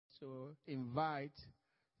to invite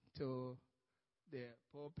to the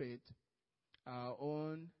pulpit our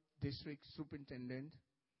own district superintendent,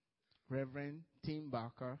 Reverend Tim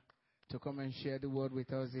Barker, to come and share the word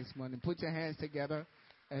with us this morning. Put your hands together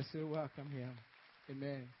as we welcome him.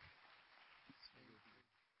 Amen.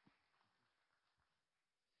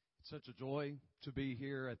 It's such a joy to be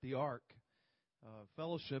here at the Ark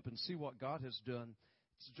Fellowship and see what God has done.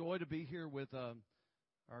 It's a joy to be here with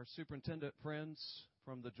our superintendent friends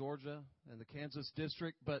from the Georgia and the Kansas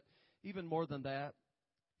district, but even more than that,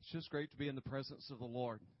 it's just great to be in the presence of the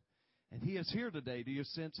Lord. And He is here today. Do you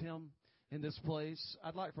sense Him in this place?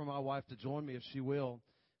 I'd like for my wife to join me if she will.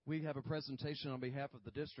 We have a presentation on behalf of the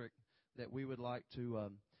district that we would like to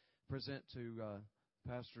present to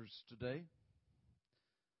pastors today.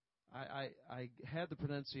 I had the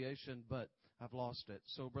pronunciation, but I've lost it.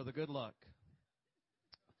 So, Brother Good Luck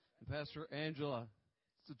and Pastor Angela,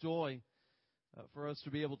 it's a joy for us to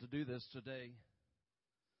be able to do this today.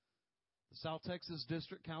 The South Texas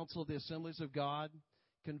District Council of the Assemblies of God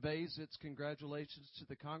conveys its congratulations to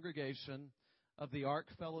the congregation of the Ark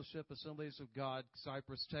Fellowship Assemblies of God,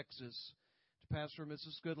 Cypress, Texas, to Pastor and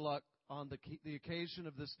Mrs. Good Luck on the occasion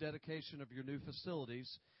of this dedication of your new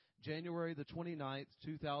facilities, January the 29th,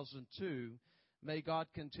 2002. May God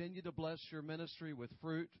continue to bless your ministry with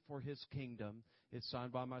fruit for His kingdom. It's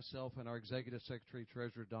signed by myself and our Executive Secretary,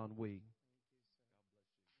 Treasurer Don Wee.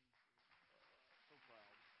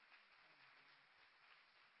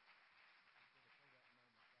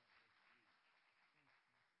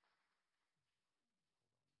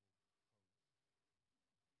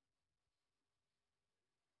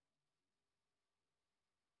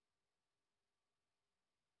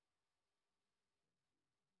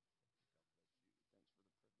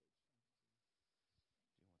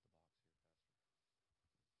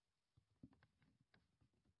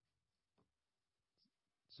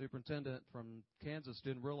 Superintendent from Kansas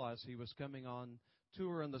didn't realize he was coming on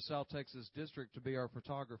tour in the South Texas District to be our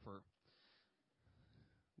photographer.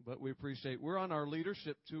 But we appreciate. We're on our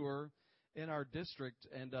leadership tour in our district,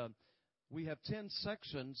 and we have 10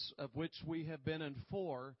 sections, of which we have been in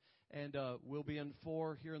 4, and we'll be in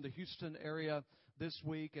 4 here in the Houston area this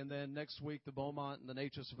week, and then next week the Beaumont and the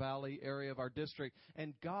Natchez Valley area of our district.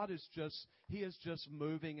 And God is He is just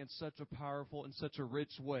moving in such a powerful and such a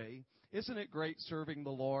rich way. Isn't it great serving the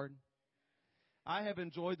Lord? I have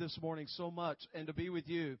enjoyed this morning so much, and to be with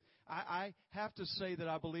you. I have to say that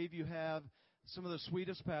I believe you have some of the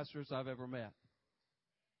sweetest pastors I've ever met.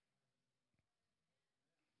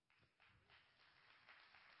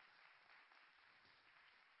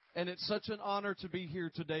 And it's such an honor to be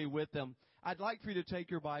here today with them. I'd like for you to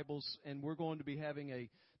take your Bibles, and we're going to be having a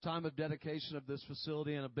time of dedication of this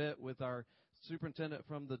facility in a bit with our superintendent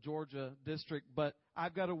from the Georgia district. But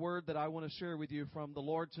I've got a word that I want to share with you from the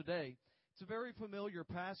Lord today. It's a very familiar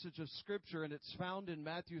passage of Scripture, and it's found in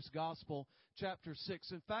Matthew's Gospel, chapter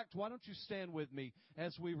 6. In fact, why don't you stand with me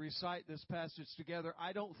as we recite this passage together?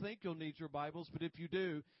 I don't think you'll need your Bibles, but if you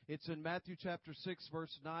do, it's in Matthew chapter 6,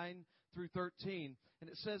 verse 9 through 13. And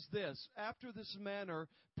it says this: After this manner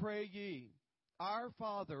pray ye, Our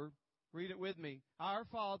Father, read it with me, Our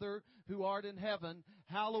Father, who art in heaven,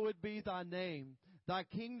 hallowed be thy name. Thy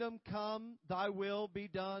kingdom come, thy will be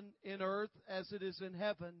done in earth as it is in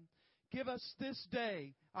heaven. Give us this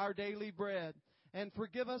day our daily bread, and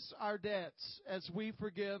forgive us our debts as we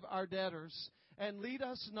forgive our debtors. And lead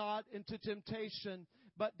us not into temptation,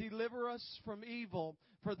 but deliver us from evil.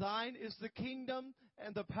 For thine is the kingdom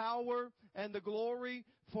and the power and the glory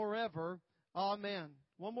forever. Amen.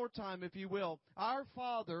 One more time, if you will. Our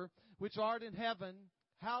Father, which art in heaven,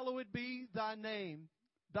 hallowed be thy name.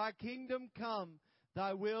 Thy kingdom come,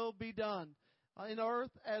 thy will be done, in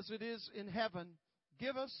earth as it is in heaven.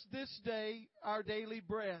 Give us this day our daily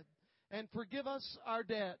bread, and forgive us our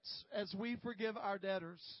debts as we forgive our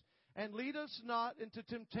debtors. And lead us not into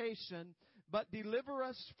temptation, but deliver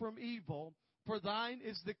us from evil. For thine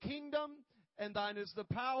is the kingdom, and thine is the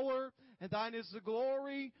power, and thine is the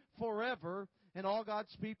glory forever. And all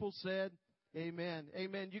God's people said, amen.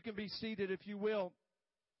 Amen. You can be seated if you will.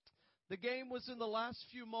 The game was in the last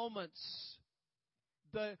few moments.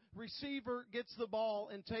 The receiver gets the ball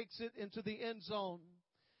and takes it into the end zone.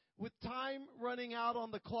 With time running out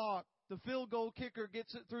on the clock, the field goal kicker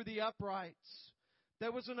gets it through the uprights.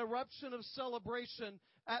 There was an eruption of celebration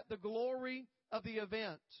at the glory of the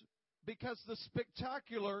event, because the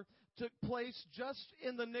spectacular took place just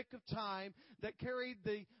in the nick of time that carried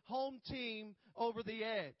the home team over the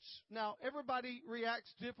edge. Now, everybody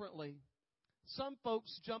reacts differently. Some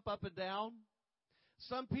folks jump up and down.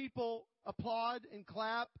 Some people applaud and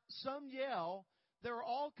clap. Some yell. there are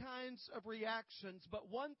all kinds of reactions, but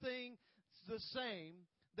one thing's the same.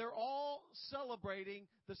 They're all celebrating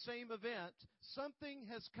the same event. Something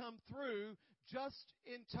has come through just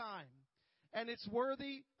in time, and it's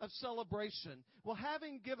worthy of celebration. Well,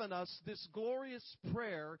 having given us this glorious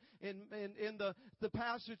prayer in the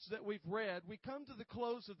passage that we've read, we come to the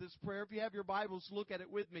close of this prayer. If you have your Bibles, look at it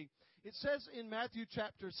with me. It says in Matthew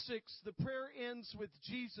chapter 6, the prayer ends with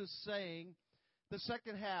Jesus saying, the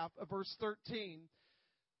second half of verse 13,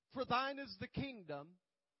 "For thine is the kingdom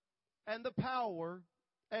and the power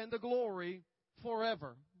and the glory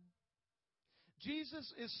forever."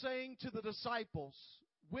 Jesus is saying to the disciples,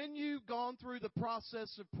 when you've gone through the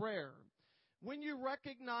process of prayer, when you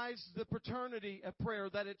recognize the paternity of prayer,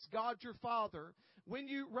 that it's God your Father, when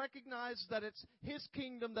you recognize that it's His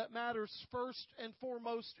kingdom that matters first and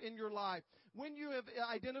foremost in your life, when you have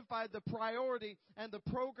identified the priority and the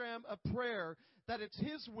program of prayer, that it's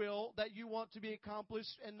His will that you want to be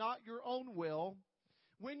accomplished and not your own will,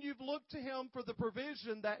 when you've looked to Him for the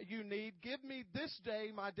provision that you need, give me this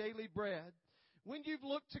day my daily bread. When you've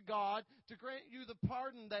looked to God to grant you the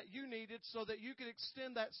pardon that you needed so that you could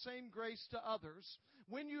extend that same grace to others.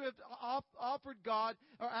 When you have offered God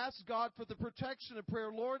or asked God for the protection of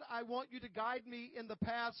prayer, Lord, I want you to guide me in the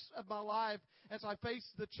paths of my life as I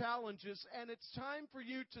face the challenges. And it's time for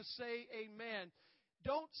you to say amen.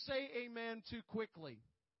 Don't say amen too quickly.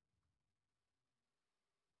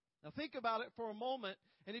 Now think about it for a moment,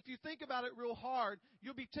 and if you think about it real hard,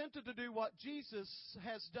 you'll be tempted to do what Jesus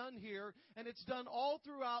has done here, and it's done all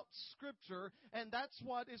throughout Scripture, and that's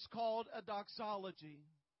what is called a doxology.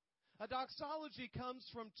 A doxology comes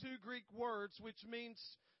from two Greek words, which means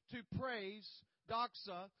to praise,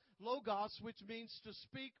 doxa, logos, which means to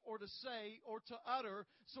speak or to say or to utter.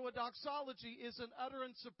 So a doxology is an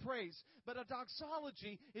utterance of praise. But a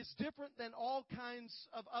doxology is different than all kinds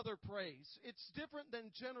of other praise. It's different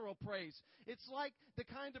than general praise. It's like the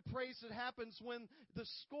kind of praise that happens when they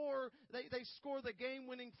score the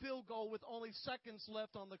game-winning field goal with only seconds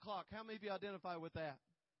left on the clock. How many of you identify with that?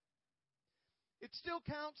 It still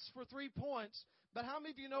counts for 3 points, but how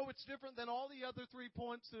many of you know it's different than all the other 3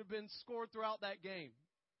 points that have been scored throughout that game?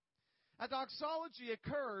 A doxology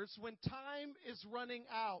occurs when time is running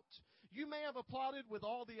out. You may have applauded with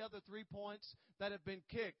all the other 3 points that have been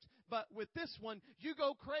kicked, but with this one, you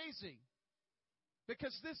go crazy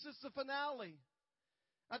because this is the finale.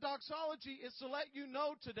 A doxology is to let you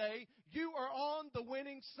know today you are on the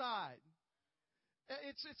winning side.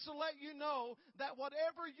 It's to let you know that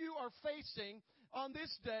whatever you are facing on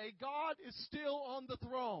this day, God is still on the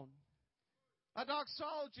throne. A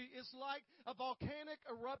doxology is like a volcanic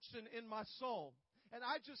eruption in my soul, and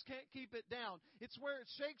I just can't keep it down. It's where it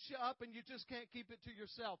shakes you up and you just can't keep it to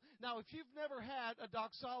yourself. Now, if you've never had a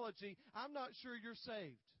doxology, I'm not sure you're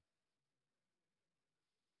saved.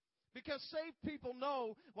 Because saved people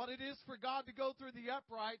know what it is for God to go through the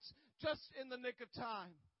uprights just in the nick of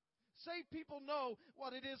time. Saved people know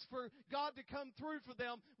what it is for God to come through for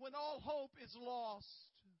them when all hope is lost.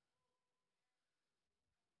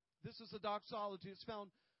 This is a doxology. It's found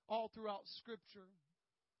all throughout Scripture.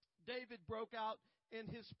 David broke out in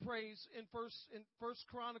his praise in First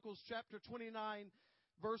Chronicles chapter 29,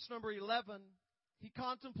 verse number 11. He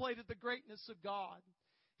contemplated the greatness of God.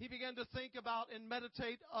 He began to think about and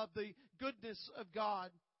meditate of the goodness of God.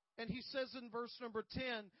 And he says in verse number 10,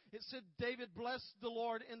 it said, David blessed the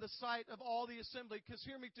Lord in the sight of all the assembly. Because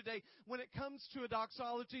hear me today, when it comes to a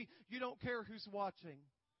doxology, you don't care who's watching.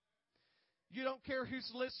 You don't care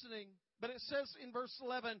who's listening. But it says in verse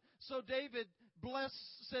 11, so David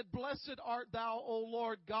said, Blessed art thou, O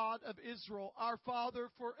Lord God of Israel, our Father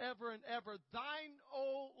forever and ever. Thine,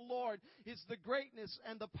 O Lord, is the greatness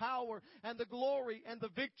and the power and the glory and the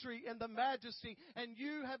victory and the majesty. And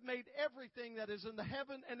you have made everything that is in the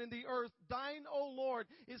heaven and in the earth. Thine, O Lord,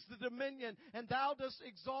 is the dominion, and thou dost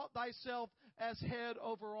exalt thyself as head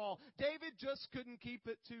over all. David just couldn't keep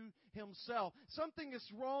it to himself. Something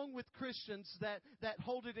is wrong with Christians that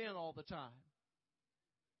hold it in all the time.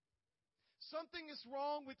 Something is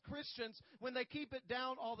wrong with Christians when they keep it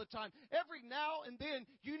down all the time. Every now and then,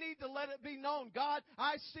 you need to let it be known. God,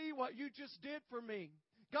 I see what you just did for me.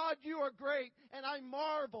 God, you are great, and I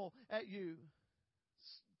marvel at you.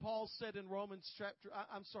 Paul said in Romans chapter...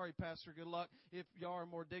 I'm sorry, Pastor, good luck if y'all are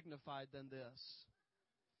more dignified than this.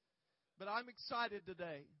 But I'm excited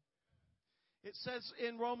today. It says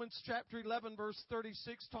in Romans chapter 11, verse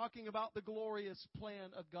 36, talking about the glorious plan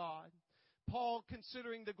of God. Paul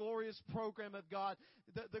considering the glorious program of God,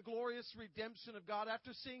 the glorious redemption of God,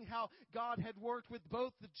 after seeing how God had worked with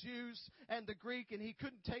both the Jews and the Greek, and he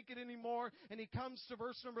couldn't take it anymore, and he comes to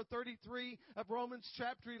verse number 33 of Romans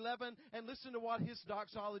chapter 11, and listen to what his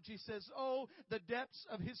doxology says. Oh, the depths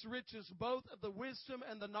of his riches, both of the wisdom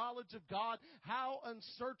and the knowledge of God. How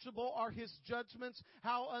unsearchable are his judgments,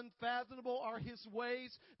 how unfathomable are his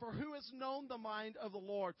ways. For who has known the mind of the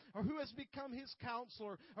Lord, or who has become his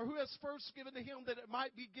counselor, or who has first given to him that it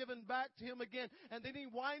might be given back to him again? And then he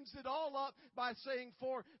winds it all up by saying,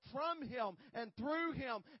 for from him and through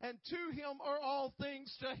him and to him are all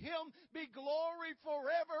things. To him be glory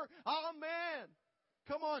forever. Amen.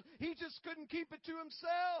 Come on. He just couldn't keep it to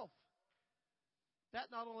himself. That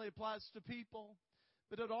not only applies to people,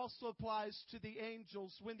 but it also applies to the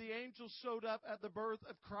angels. When the angels showed up at the birth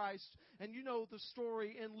of Christ, and you know the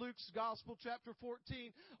story in Luke's Gospel, chapter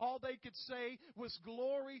 14, all they could say was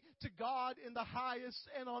glory to God in the highest,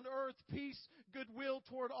 and on earth peace, goodwill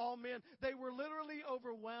toward all men. They were literally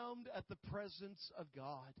overwhelmed at the presence of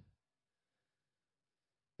God.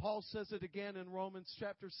 Paul says it again in Romans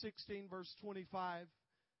chapter 16, verse 25.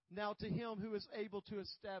 Now to him who is able to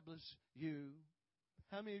establish you.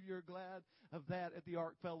 How many of you are glad of that at the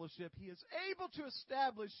Ark Fellowship? He is able to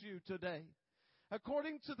establish you today,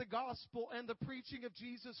 according to the gospel and the preaching of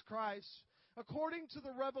Jesus Christ, according to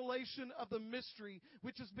the revelation of the mystery,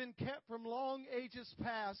 which has been kept from long ages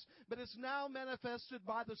past, but is now manifested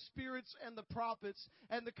by the spirits and the prophets,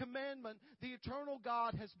 and the commandment, the eternal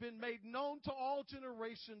God has been made known to all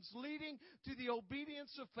generations, leading to the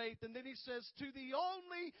obedience of faith. And then he says, to the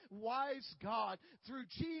only wise God, through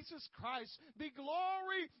Jesus Christ, be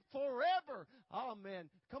glory forever. Amen.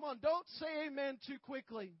 Come on, don't say amen too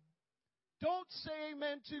quickly. Don't say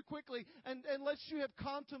amen too quickly unless you have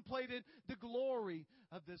contemplated the glory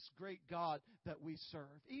of this great God that we serve.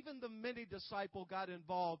 Even the many disciple got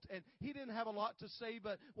involved, and he didn't have a lot to say,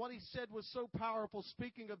 but what he said was so powerful.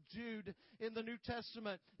 Speaking of Jude in the New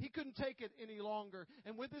Testament, he couldn't take it any longer.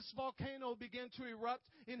 And when this volcano began to erupt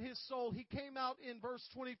in his soul, he came out in verse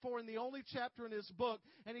 24 in the only chapter in his book,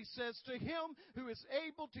 and he says, to him who is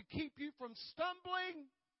able to keep you from stumbling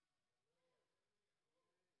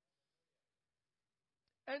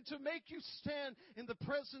and to make you stand in the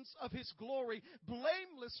presence of his glory,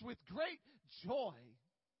 blameless with great joy.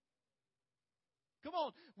 Come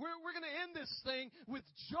on, we're going to end this thing with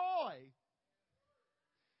joy.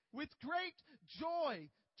 With great joy.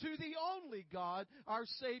 To the only God, our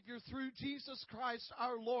Savior, through Jesus Christ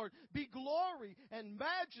our Lord, be glory and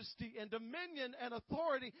majesty and dominion and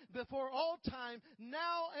authority before all time,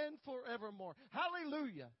 now and forevermore.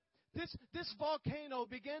 Hallelujah. This volcano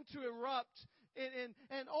began to erupt,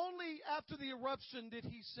 and only after the eruption did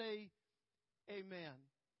he say, amen.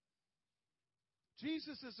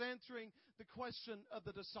 Jesus is answering the question of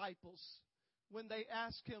the disciples when they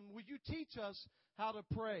ask him, will you teach us how to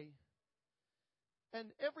pray? And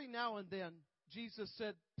every now and then, Jesus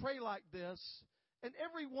said, pray like this. And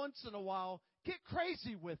every once in a while, get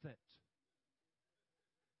crazy with it.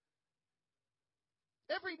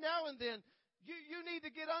 Every now and then, you need to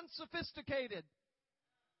get unsophisticated.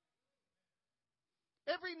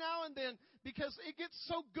 Every now and then, because it gets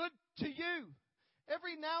so good to you.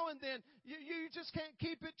 Every now and then, you just can't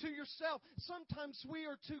keep it to yourself. Sometimes we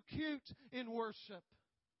are too cute in worship.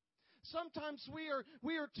 Sometimes we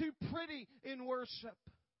are too pretty in worship.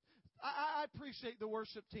 I appreciate the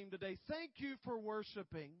worship team today. Thank you for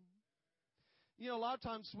worshiping. You know, a lot of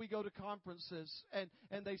times we go to conferences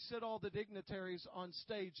and they sit all the dignitaries on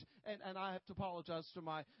stage, and I have to apologize to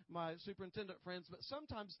my superintendent friends, but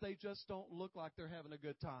sometimes they just don't look like they're having a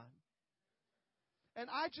good time. And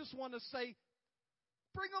I just want to say,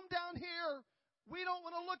 bring them down here. We don't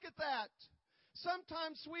want to look at that.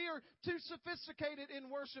 Sometimes we are too sophisticated in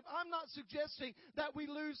worship. I'm not suggesting that we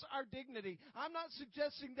lose our dignity. I'm not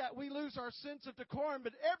suggesting that we lose our sense of decorum.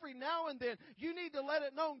 But every now and then, you need to let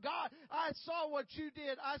it know, God, I saw what you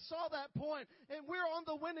did. I saw that point, and we're on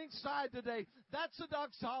the winning side today. That's a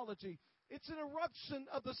doxology. It's an eruption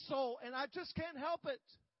of the soul, and I just can't help it.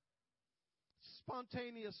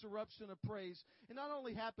 Spontaneous eruption of praise. It not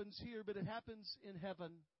only happens here, but it happens in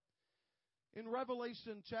heaven. In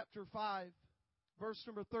Revelation chapter 5, verse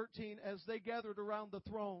number 13, as they gathered around the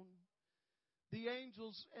throne, the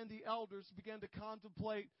angels and the elders began to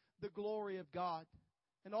contemplate the glory of God.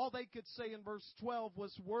 And all they could say in verse 12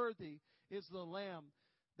 was, worthy is the Lamb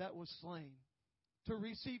that was slain. to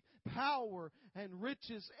receive power and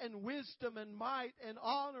riches and wisdom and might and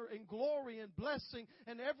honor and glory and blessing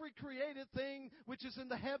and every created thing which is in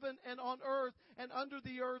the heaven and on earth and under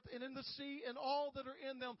the earth and in the sea and all that are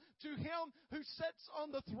in them. To Him who sits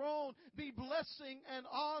on the throne be blessing and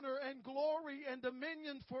honor and glory and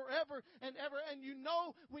dominion forever and ever. And you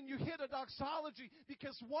know when you hit a doxology,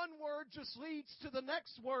 because one word just leads to the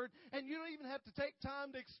next word, and you don't even have to take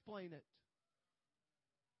time to explain it.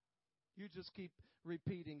 You just keep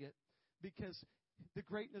repeating it because the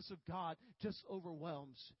greatness of God just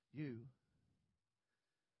overwhelms you.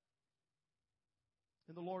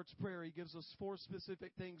 In the Lord's Prayer, He gives us 4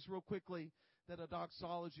 specific things real quickly that a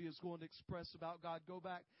doxology is going to express about God. Go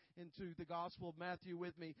back into the Gospel of Matthew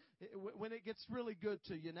with me. When it gets really good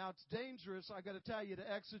to you. Now, it's dangerous, I got to tell you, to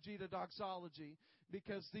exegete a doxology,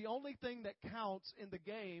 because the only thing that counts in the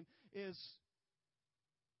game is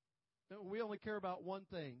we only care about one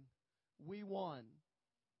thing. We won.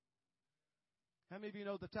 How many of you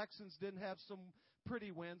know the Texans didn't have some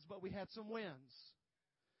pretty wins, but we had some wins?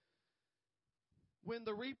 When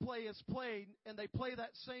the replay is played and they play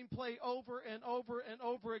that same play over and over and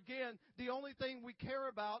over again, the only thing we care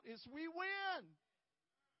about is we win.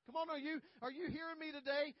 Come on, are you hearing me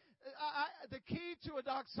today? The key to a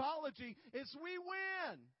doxology is we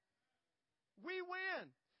win. We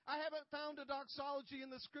win. I haven't found a doxology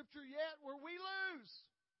in the Scripture yet where we lose.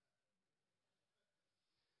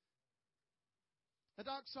 A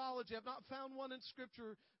doxology, I've not found one in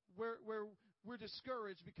Scripture where we're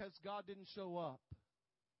discouraged because God didn't show up.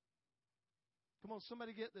 Come on,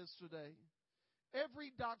 somebody get this today.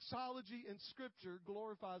 Every doxology in Scripture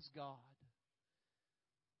glorifies God.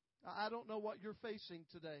 I don't know what you're facing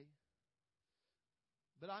today,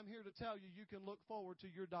 but I'm here to tell you, you can look forward to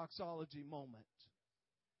your doxology moment,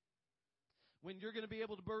 when you're going to be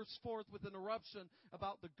able to burst forth with an eruption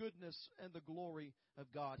about the goodness and the glory of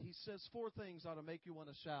God. He says 4 things ought to make you want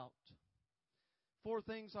to shout. 4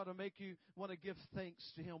 things ought to make you want to give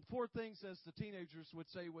thanks to Him. 4 things, as the teenagers would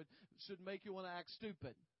say, should make you want to act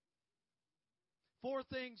stupid. 4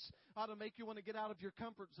 things ought to make you want to get out of your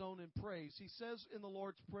comfort zone and praise. He says in the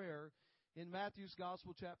Lord's Prayer, in Matthew's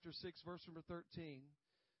Gospel, chapter 6, verse number 13,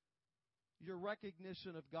 your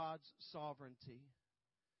recognition of God's sovereignty.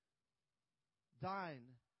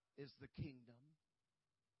 Thine is the kingdom.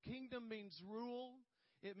 Kingdom means rule.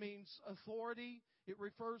 It means authority. It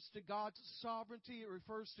refers to God's sovereignty. It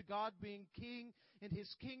refers to God being king in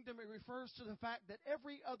His kingdom. It refers to the fact that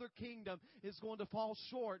every other kingdom is going to fall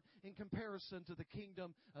short in comparison to the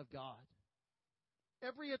kingdom of God.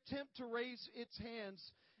 Every attempt to raise its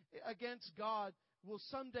hands against God will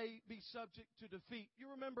someday be subject to defeat. You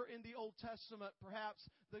remember in the Old Testament, perhaps,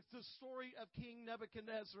 the story of King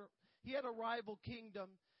Nebuchadnezzar. He had a rival kingdom.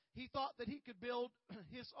 He thought that he could build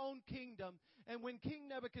his own kingdom. And when King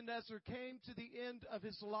Nebuchadnezzar came to the end of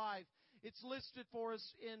his life, it's listed for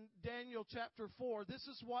us in Daniel chapter 4. This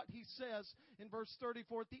is what he says in verse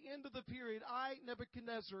 34. At the end of the period, I,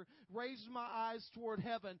 Nebuchadnezzar, raised my eyes toward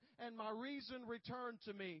heaven, and my reason returned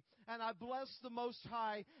to me. And I bless the Most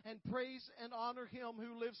High and praise and honor Him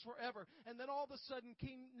who lives forever. And then all of a sudden,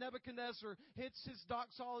 King Nebuchadnezzar hits his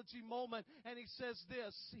doxology moment, and he says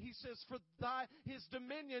this. He says, for His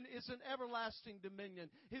dominion is an everlasting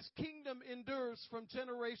dominion. His kingdom endures from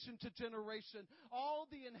generation to generation. All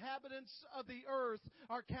the inhabitants of the earth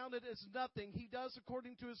are counted as nothing. He does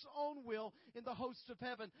according to His own will in the hosts of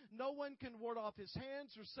heaven. No one can ward off His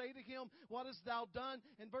hands or say to Him, what hast thou done?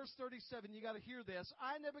 In verse 37, you got to hear this.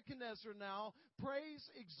 I, Nebuchadnezzar, now praise,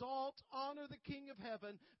 exalt, honor the King of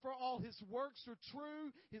heaven, for all His works are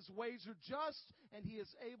true, His ways are just, and He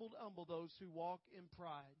is able to humble those who walk in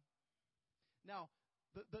pride. Now,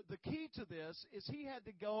 the key to this is he had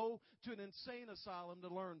to go to an insane asylum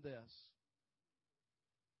to learn this.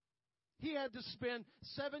 He had to spend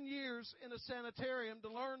 7 years in a sanitarium to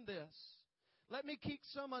learn this. Let me keep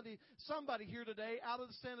somebody here today out of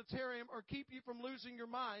the sanitarium or keep you from losing your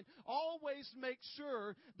mind. Always make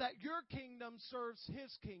sure that your kingdom serves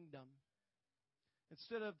His kingdom,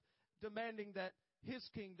 instead of demanding that His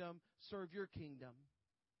kingdom serve your kingdom.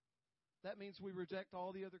 That means we reject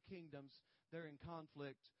all the other kingdoms. They're in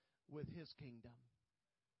conflict with His kingdom.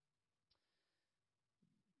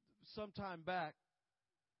 Sometime back,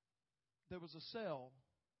 there was a sale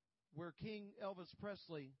where King Elvis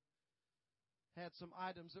Presley had some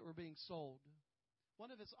items that were being sold.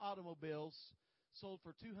 One of his automobiles sold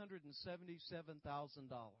for $277,000.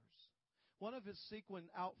 One of his sequin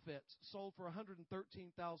outfits sold for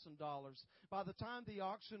 $113,000. By the time the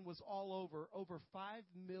auction was all over $5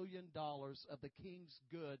 million of the king's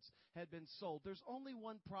goods had been sold. There's only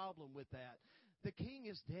one problem with that. The king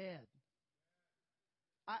is dead.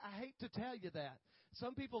 I hate to tell you that.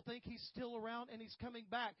 Some people think He's still around and He's coming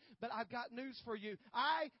back. But I've got news for you.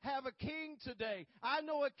 I have a King today. I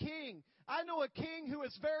know a King. I know a King who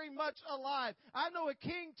is very much alive. I know a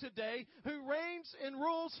King today who reigns and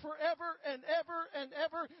rules forever and ever and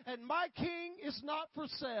ever. And my King is not for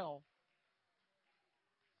sale.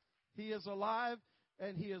 He is alive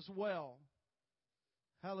and He is well.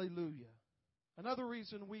 Hallelujah. Another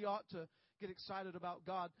reason we ought to get excited about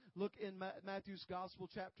God. Look in Matthew's Gospel,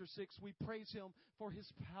 chapter 6. We praise Him for His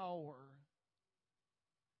power.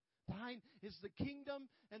 Thine is the kingdom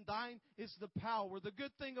and thine is the power. The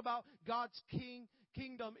good thing about God's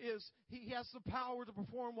kingdom is He has the power to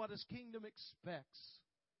perform what His kingdom expects.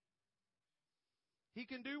 He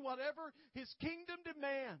can do whatever His kingdom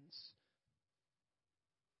demands.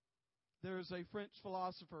 There is a French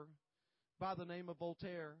philosopher by the name of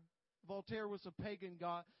Voltaire. Voltaire was a pagan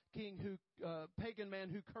man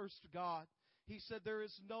who cursed God. He said there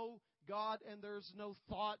is no God and there is no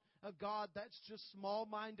thought of God. That's just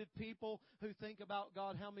small-minded people who think about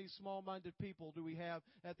God. How many small-minded people do we have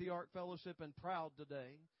at the Ark Fellowship and Proud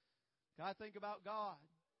today? I think about God.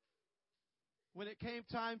 When it came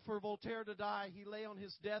time for Voltaire to die, he lay on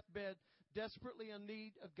his deathbed desperately in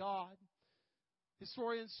need of God.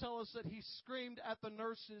 Historians tell us that he screamed at the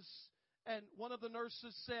nurses. And one of the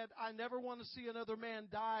nurses said, I never want to see another man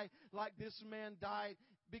die like this man died,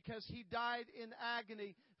 because he died in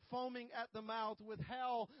agony, foaming at the mouth, with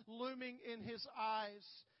hell looming in his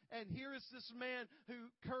eyes. And here is this man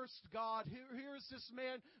who cursed God. Here is this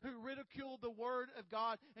man who ridiculed the Word of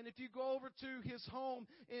God. And if you go over to his home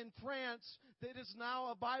in France, that is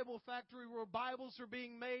now a Bible factory where Bibles are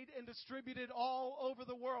being made and distributed all over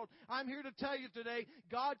the world. I'm here to tell you today,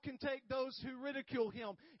 God can take those who ridicule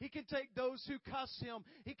Him. He can take those who cuss Him.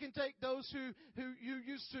 He can take those who you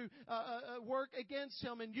used to work against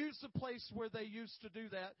Him and use the place where they used to do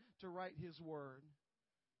that to write His Word.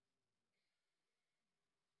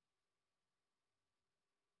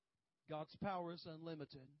 God's power is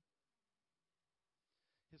unlimited.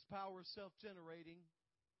 His power is self-generating.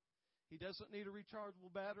 He doesn't need a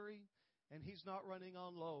rechargeable battery, and He's not running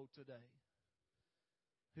on low today.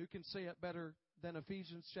 Who can say it better than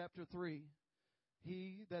Ephesians chapter 3?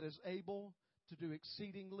 He that is able to do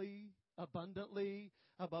exceedingly abundantly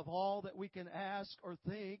above all that we can ask or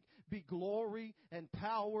think, be glory and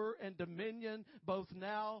power and dominion both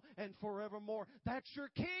now and forevermore. That's your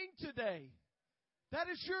King today. That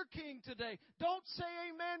is your King today. Don't say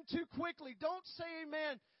amen too quickly. Don't say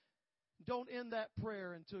amen. Don't end that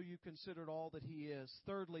prayer until you considered all that He is.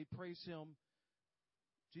 Thirdly, praise Him,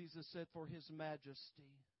 Jesus said, for His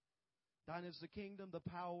majesty. Thine is the kingdom, the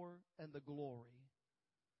power, and the glory.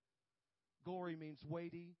 Glory means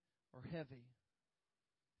weighty or heavy.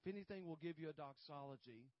 If anything will give you a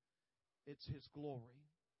doxology, it's His glory.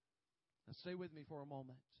 Now stay with me for a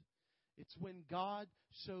moment. It's when God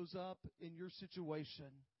shows up in your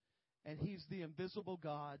situation and He's the invisible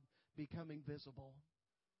God becoming visible.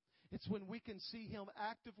 It's when we can see Him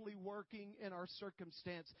actively working in our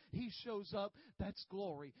circumstance. He shows up. That's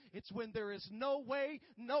glory. It's when there is no way,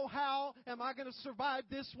 no how am I going to survive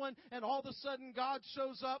this one, and all of a sudden God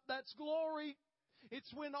shows up. That's glory.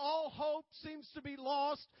 It's when all hope seems to be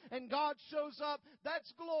lost and God shows up.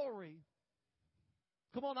 That's glory.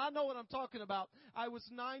 Come on, I know what I'm talking about. I was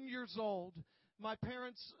 9 years old. My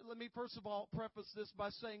parents, let me first of all preface this by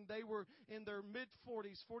saying they were in their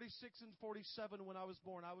mid-40s, 46 and 47 when I was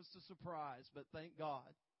born. I was a surprise, but thank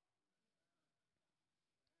God.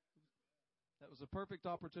 That was a perfect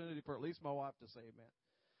opportunity for at least my wife to say amen.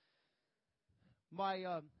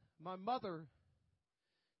 My mother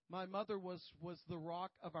was the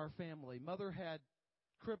rock of our family. Mother had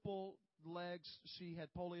crippled legs. She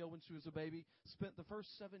had polio when she was a baby. Spent the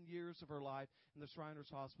first 7 years of her life in the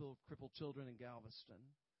Shriners Hospital of Crippled Children in Galveston.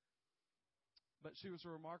 But she was a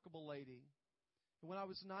remarkable lady. And when I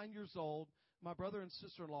was 9 years old, my brother and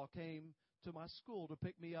sister-in-law came to my school to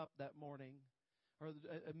pick me up that morning, or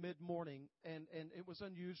mid-morning, and it was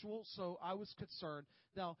unusual, so I was concerned.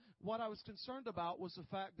 Now, what I was concerned about was the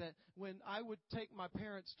fact that when I would take my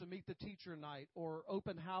parents to meet the teacher night or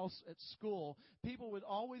open house at school, people would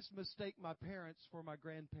always mistake my parents for my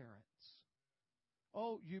grandparents.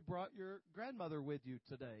 Oh, you brought your grandmother with you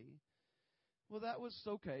today. Well, that was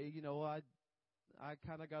okay. You know, I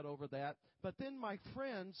kind of got over that. But then my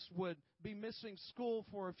friends would be missing school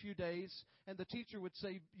for a few days, and the teacher would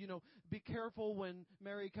say, you know, be careful when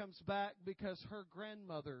Mary comes back because her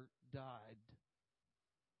grandmother died.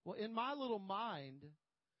 Well, in my little mind,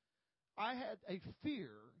 I had a fear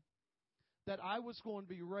that I was going to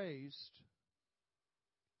be raised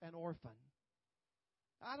an orphan.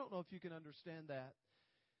 I don't know if you can understand that.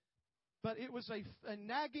 But it was a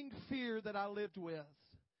nagging fear that I lived with.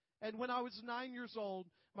 And when I was 9 years old,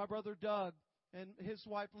 my brother Doug and his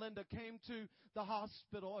wife Linda came to the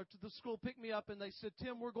hospital or to the school, picked me up, and they said,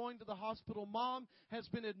 "Tim, we're going to the hospital. Mom has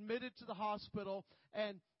been admitted to the hospital,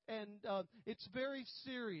 and it's very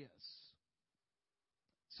serious."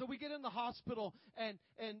 So we get in the hospital, and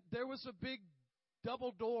there was a big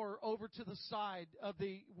double door over to the side of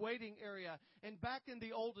the waiting area. And back in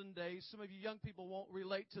the olden days, some of you young people won't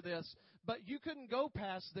relate to this, but you couldn't go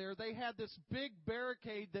past there. They had this big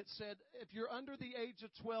barricade that said, if you're under the age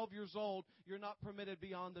of 12 years old, you're not permitted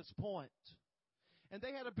beyond this point. And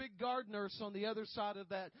they had a big guard nurse on the other side of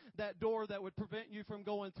that door that would prevent you from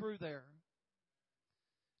going through there.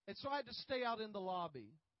 And so I had to stay out in the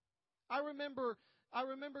lobby. I remember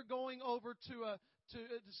going over to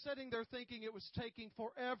sitting there thinking it was taking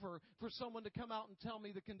forever for someone to come out and tell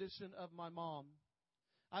me the condition of my mom.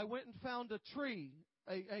 I went and found a tree,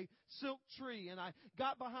 a silk tree, and I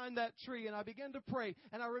got behind that tree and I began to pray.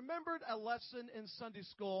 And I remembered a lesson in Sunday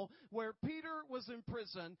school where Peter was in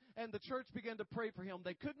prison and the church began to pray for him.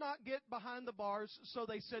 They could not get behind the bars, so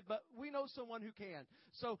they said, "But we know someone who can."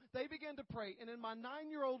 So they began to pray. And in my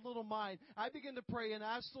 9-year-old little mind, I began to pray and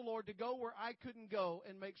ask the Lord to go where I couldn't go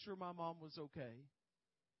and make sure my mom was okay.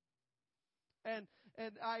 And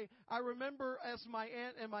I remember as my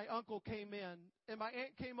aunt and my uncle came in, and my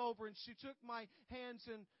aunt came over and she took my hands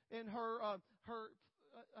in her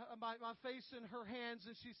my face in her hands,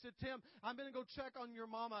 and she said, "Tim, I'm going to go check on your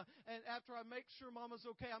mama, and after I make sure mama's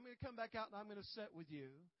okay, I'm going to come back out and I'm going to sit with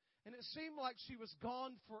you." And it seemed like she was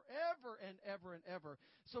gone forever and ever and ever.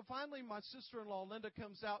 So finally my sister-in-law Linda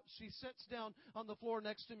comes out. She sits down on the floor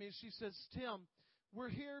next to me and she says, "Tim, we're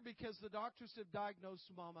here because the doctors have diagnosed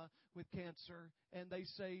Mama with cancer, and they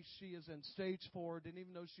say she is in stage 4, and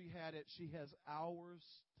even though she had it, she has hours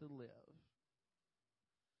to live."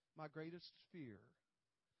 My greatest fear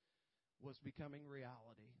was becoming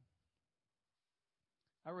reality.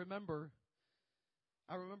 I remember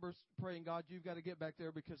praying, "God, you've got to get back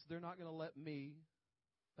there because they're not going to let me,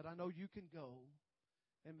 but I know you can go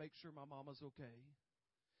and make sure my mama's okay."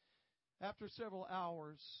 After several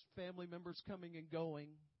hours, family members coming and going,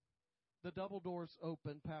 the double doors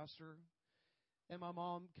open, Pastor, and my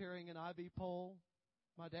mom carrying an IV pole,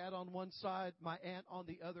 my dad on one side, my aunt on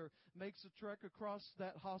the other, makes a trek across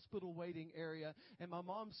that hospital waiting area. And my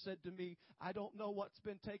mom said to me, "I don't know what's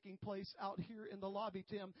been taking place out here in the lobby,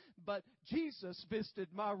 Tim, but Jesus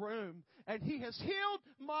visited my room, and He has healed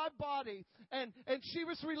my body." And she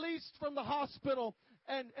was released from the hospital,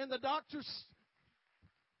 and the doctors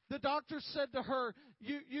said to her,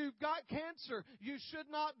 You've got cancer. You should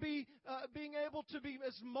not be being able to be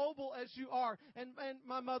as mobile as you are." And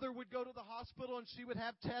my mother would go to the hospital and she would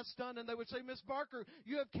have tests done, and they would say, "Miss Barker,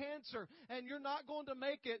 you have cancer and you're not going to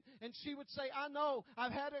make it." And she would say, "I know.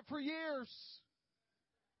 I've had it for years."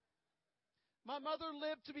 My mother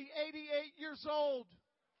lived to be 88 years old.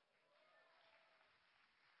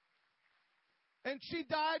 And she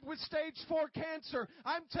died with stage 4 cancer.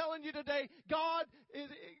 I'm telling you today,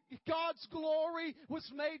 God's glory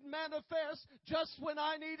was made manifest just when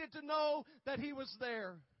I needed to know that He was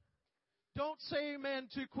there. Don't say amen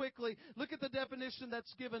too quickly. Look at the definition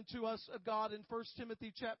that's given to us of God in 1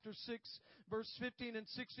 Timothy chapter 6, verse 15 and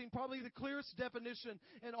 16. Probably the clearest definition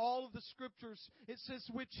in all of the Scriptures. It says,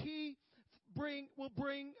 "Which He will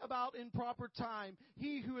bring about in proper time.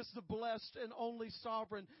 He who is the blessed and only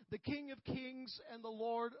sovereign, the King of kings and the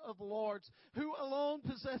Lord of lords, who alone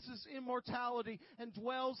possesses immortality and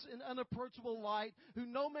dwells in unapproachable light, who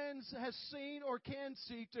no man has seen or can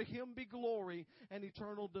see. To Him be glory and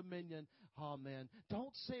eternal dominion." Amen.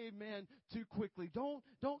 Don't say amen too quickly.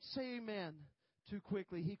 Don't say amen too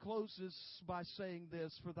quickly. He closes by saying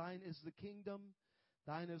this, "For thine is the kingdom,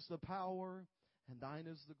 thine is the power, and thine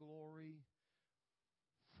is the glory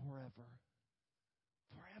forever."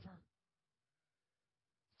 Forever.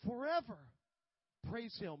 Forever.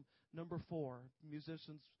 Praise Him. Number 4.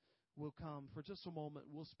 Musicians will come for just a moment.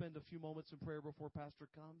 We'll spend a few moments in prayer before Pastor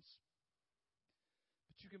comes.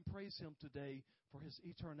 But you can praise Him today for His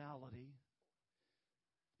eternality.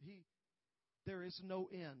 There is no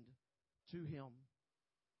end to Him.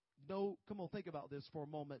 No, come on, think about this for a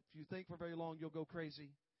moment. If you think for very long, you'll go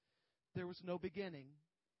crazy. There was no beginning.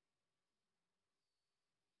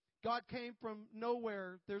 God came from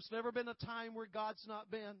nowhere. There's never been a time where God's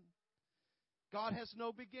not been. God has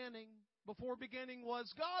no beginning. Before beginning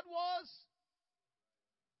was, God was.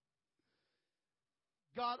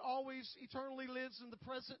 God always eternally lives in the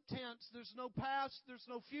present tense. There's no past. There's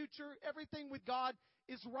no future. Everything with God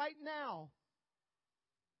is right now.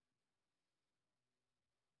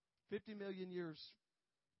 50 million years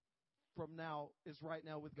from now is right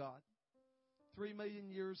now with God. 3 million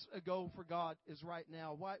years ago for God is right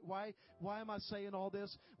now. Why am I saying all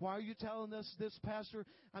this? Why are you telling us this, Pastor?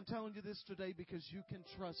 I'm telling you this today because you can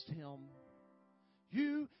trust Him.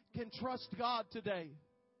 You can trust God today.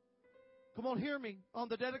 Come on, hear me. On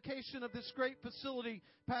the dedication of this great facility,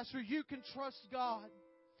 Pastor, you can trust God.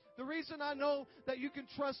 The reason I know that you can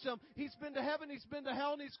trust Him, He's been to heaven, He's been to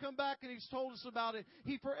hell, and He's come back and He's told us about it.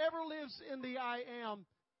 He forever lives in the I am.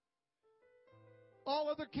 All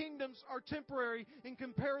other kingdoms are temporary in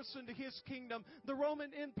comparison to His kingdom. The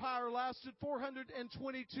Roman Empire lasted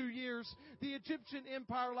 422 years. The Egyptian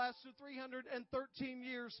Empire lasted 313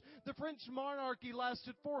 years. The French monarchy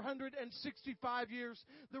lasted 465 years.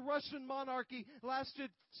 The Russian monarchy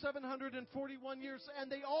lasted 741 years.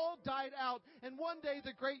 And they all died out. And one day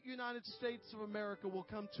the great United States of America will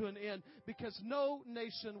come to an end because no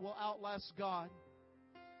nation will outlast God.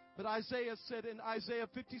 But Isaiah said in Isaiah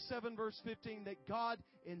 57 verse 15 that God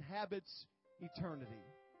inhabits eternity.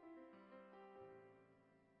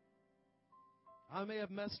 I may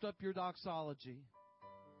have messed up your doxology.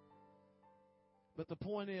 But the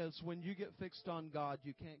point is, when you get fixed on God,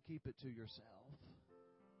 you can't keep it to yourself.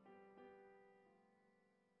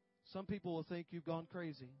 Some people will think you've gone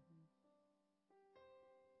crazy.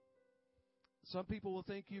 Some people will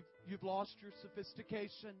think you've lost your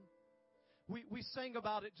sophistication. We sang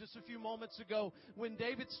about it just a few moments ago. When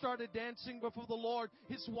David started dancing before the Lord,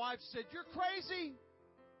 his wife said, "You're crazy."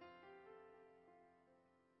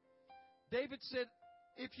 David said,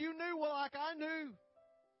 "If you knew like I knew,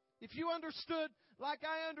 if you understood like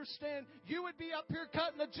I understand, you would be up here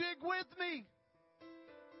cutting a jig with me."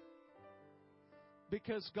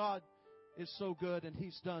 Because God is so good and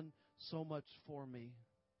He's done so much for me.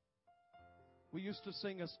 We used to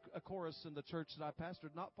sing a chorus in the church that I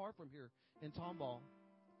pastored not far from here in Tomball.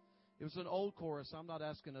 It was an old chorus. I'm not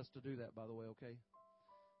asking us to do that, by the way, okay?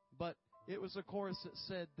 But it was a chorus that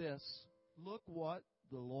said this: "Look what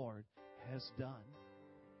the Lord has done.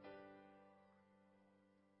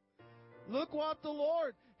 Look what the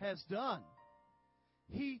Lord has done.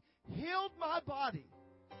 He healed my body.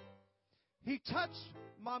 He touched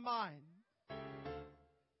my mind."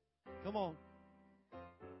 Come on.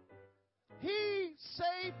 "He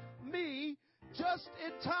saved me just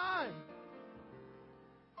in time."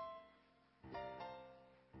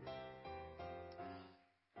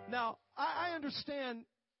 Now, I understand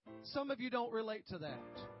some of you don't relate to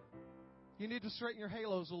that. You need to straighten your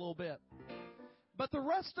halos a little bit. But the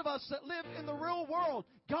rest of us that live in the real world,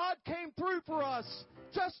 God came through for us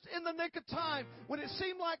just in the nick of time. When it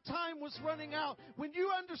seemed like time was running out, when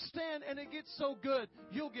you understand and it gets so good,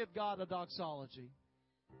 you'll give God a doxology.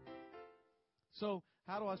 So,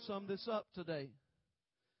 how do I sum this up today?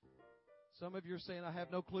 Some of you are saying, "I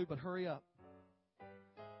have no clue," but hurry up.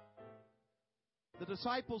 The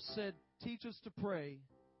disciples said, "Teach us to pray."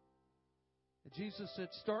 And Jesus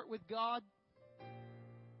said, "Start with God,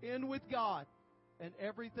 end with God, and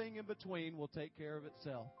everything in between will take care of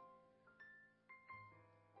itself."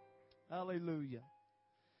 Hallelujah.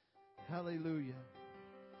 Hallelujah.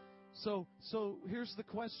 So here's the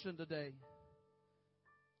question today.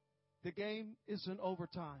 The game is in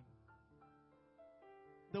overtime.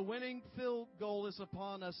 The winning field goal is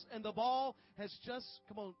upon us. And the ball has just,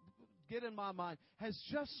 come on, get in my mind, has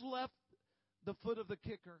just left the foot of the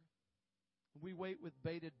kicker. We wait with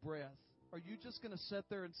bated breath. Are you just going to sit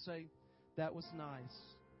there and say, "That was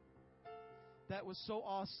nice. That was so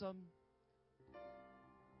awesome"?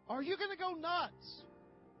 Are you going to go nuts?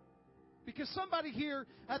 Because somebody here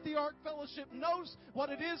at the Ark Fellowship knows what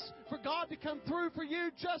it is for God to come through for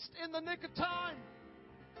you just in the nick of time.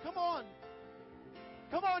 Come on.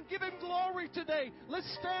 Come on, give Him glory today. Let's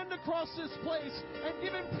stand across this place and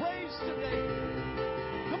give Him praise today.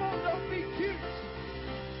 Come on, don't be cute.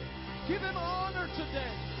 Give Him honor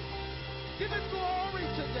today. Give Him glory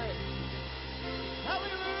today.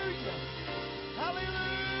 Hallelujah.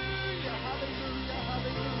 Hallelujah. Hallelujah.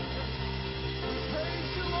 Hallelujah. We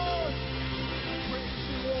praise you, Lord. We praise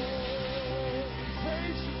you, Lord. We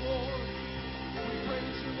praise you, Lord. We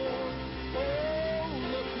praise you, Lord. Oh,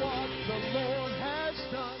 look what the Lord has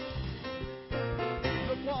done.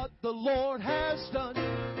 Look what the Lord has done.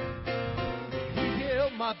 He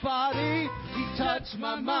healed my body. He touched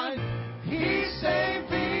my mind. He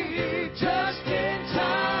saved me just in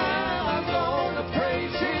time. I'm gonna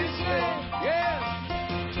praise His name. Yeah.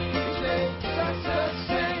 His name just the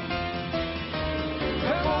same.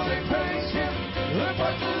 Come on and praise Him. Look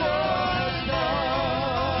what the Lord has done.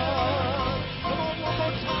 Come on, one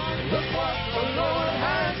more time. Look what the Lord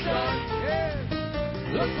has done. Yeah.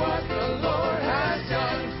 Look what the Lord has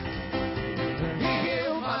done. He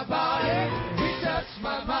healed my body.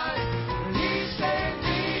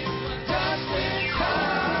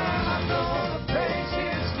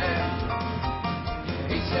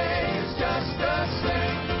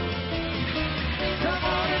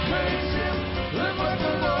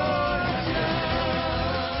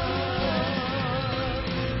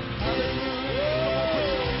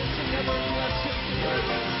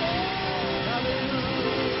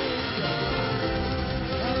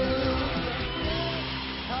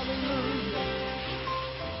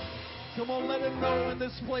 Come on, let Him know in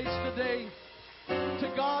this place today.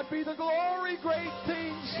 To God be the glory, great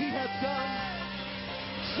things He hath done.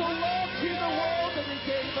 So loved He the world that He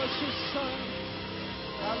gave us His Son.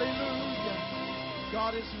 Hallelujah.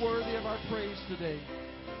 God is worthy of our praise today.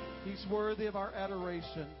 He's worthy of our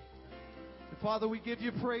adoration. And Father, we give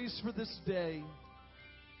You praise for this day.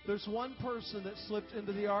 There's one person that slipped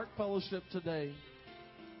into the Ark Fellowship today.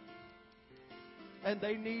 And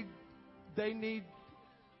they need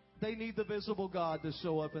the visible God to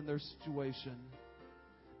show up in their situation.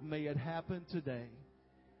 May it happen today.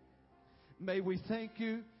 May we thank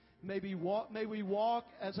You. May we walk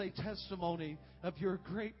as a testimony of Your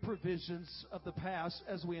great provisions of the past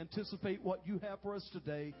as we anticipate what You have for us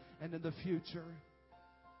today and in the future.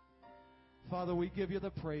 Father, we give You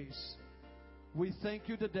the praise. We thank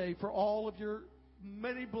You today for all of Your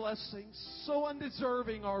many blessings. So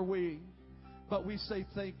undeserving are we, but we say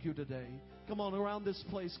thank You today. Come on, around this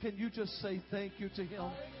place, can you just say thank You to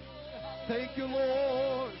Him? Thank You,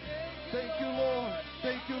 Lord. Thank You, Lord.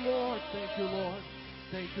 Thank You, Lord. Thank You, Lord.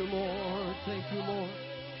 Thank You, Lord. Thank You, Lord.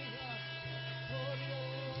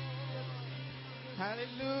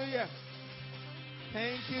 Hallelujah.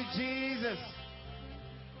 Thank You, Jesus.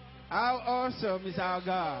 How awesome is our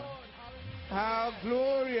God. How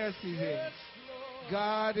glorious is He.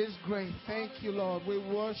 God is great. Thank You, Lord. We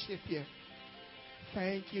worship You.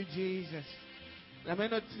 Thank You, Jesus. I'm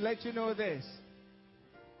going to let you know this.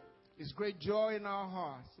 There's great joy in our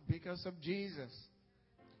hearts because of Jesus.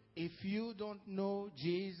 If you don't know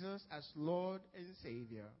Jesus as Lord and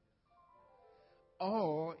Savior,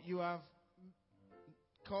 or you have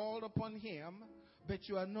called upon Him, but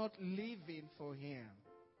you are not living for Him,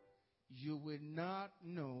 you will not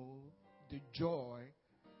know the joy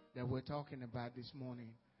that we're talking about this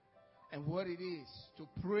morning and what it is to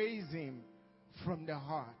praise Him from the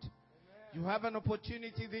heart. You have an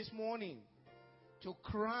opportunity this morning to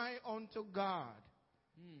cry unto God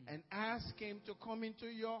and ask Him to come into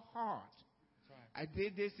your heart. I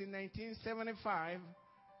did this in 1975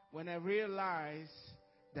 when I realized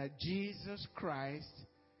that Jesus Christ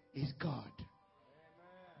is God.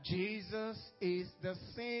 Jesus is the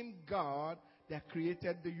same God that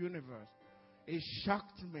created the universe. It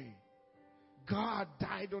shocked me. God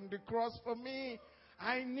died on the cross for me.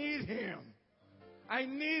 I need Him. I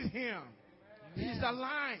need Him. He's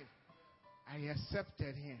alive. I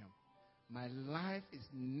accepted Him. My life has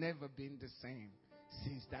never been the same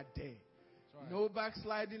since that day. Right. No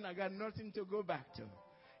backsliding. I got nothing to go back to.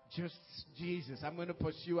 Just Jesus. I'm going to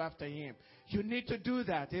pursue after Him. You need to do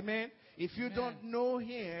that. Amen. If you don't know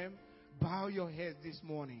Him, bow your head this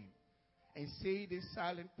morning and say this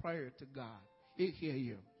silent prayer to God. He'll hear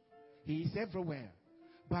you. He is everywhere.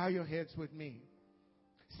 Bow your heads with me.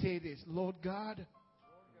 Say this. Lord God,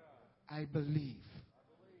 I believe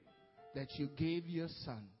that You gave Your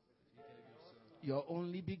Son, Your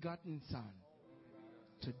only begotten Son,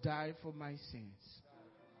 to die for my sins.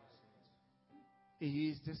 He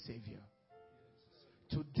is the Savior.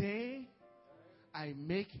 Today, I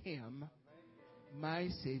make Him my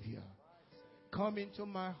Savior. Come into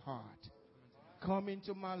my heart. Come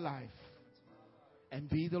into my life. And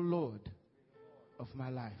be the Lord of my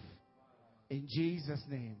life. In Jesus'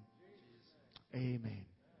 name, amen.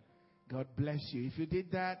 God bless you. If you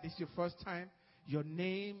did that, this is your first time, your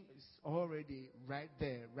name is already right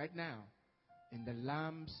there, right now, in the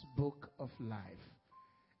Lamb's Book of Life.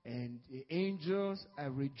 And the angels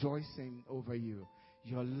are rejoicing over you.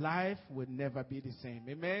 Your life will never be the same.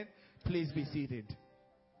 Amen? Please be seated.